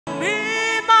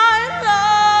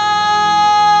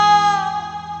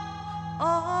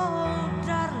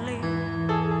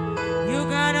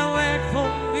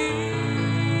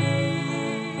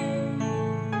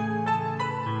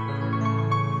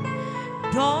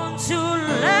Don't you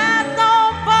let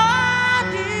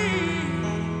nobody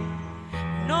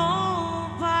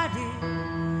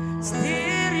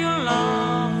steal your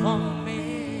love from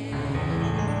me.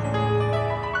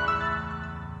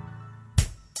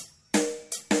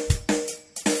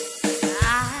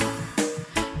 I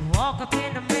woke up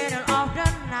in the middle of the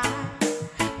night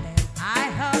and I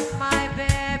heard my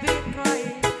baby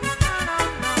crying. No, no,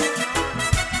 no, no.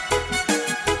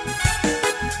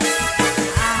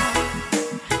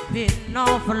 I've been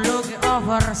overlooking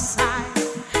oversight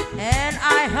and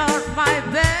I heard my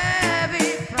baby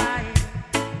crying.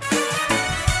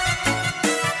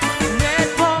 Wait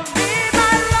for me,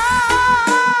 my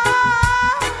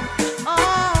love.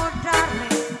 Oh,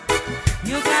 darling,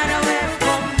 you gotta wait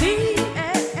for me.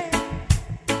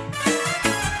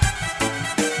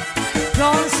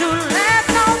 Don't you let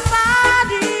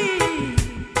nobody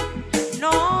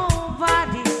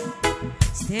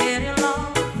steal your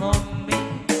love from me.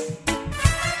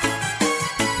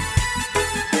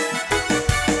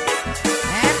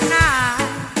 At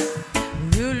night,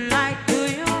 you lie to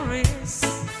your wrist.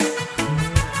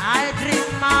 I dream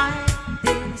my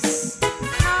this.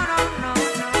 No, no, no,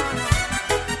 no, no.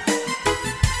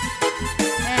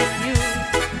 And you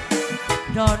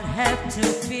don't have to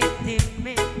pity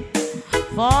me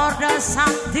for the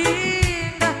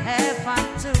something that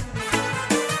happened to me.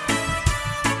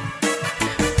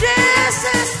 This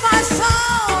is my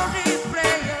sorry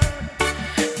prayer,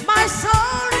 my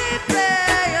sorry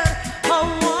prayer.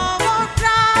 Oh, oh, oh,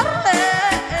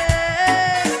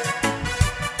 darling.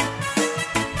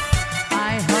 I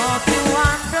hope you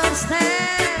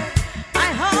understand. I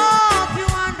hope you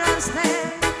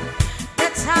understand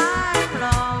that I'm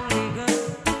lonely, girl.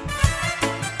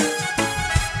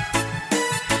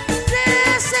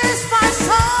 This is my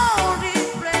sorry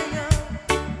prayer,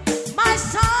 my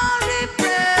sorry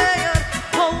prayer.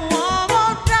 Oh, oh,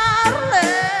 oh,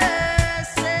 darling,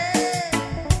 say.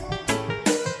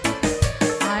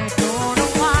 I don't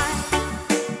know why,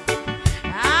 I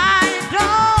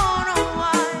don't know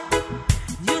why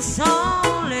you so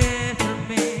little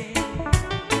me.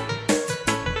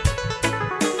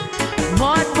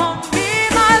 But for me,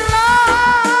 my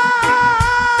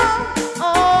love,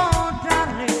 oh,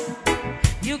 darling,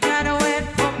 you gotta wait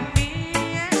for me.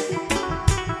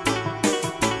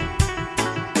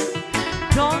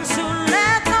 Don't you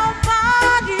let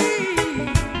nobody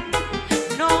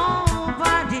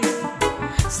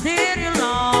steal your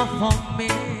love from me.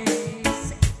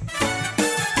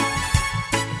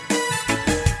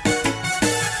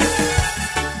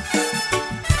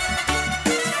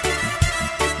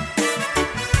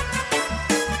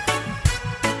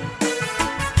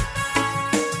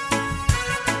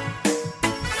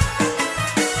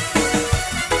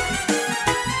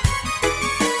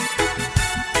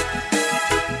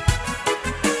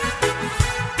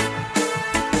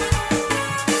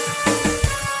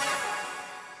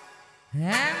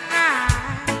 And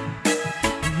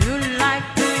you like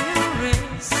to your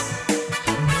wrist.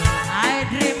 I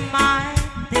dream my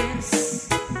this.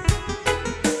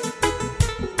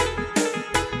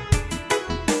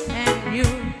 And you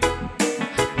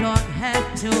don't have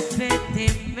to pity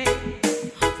me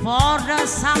for the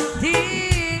something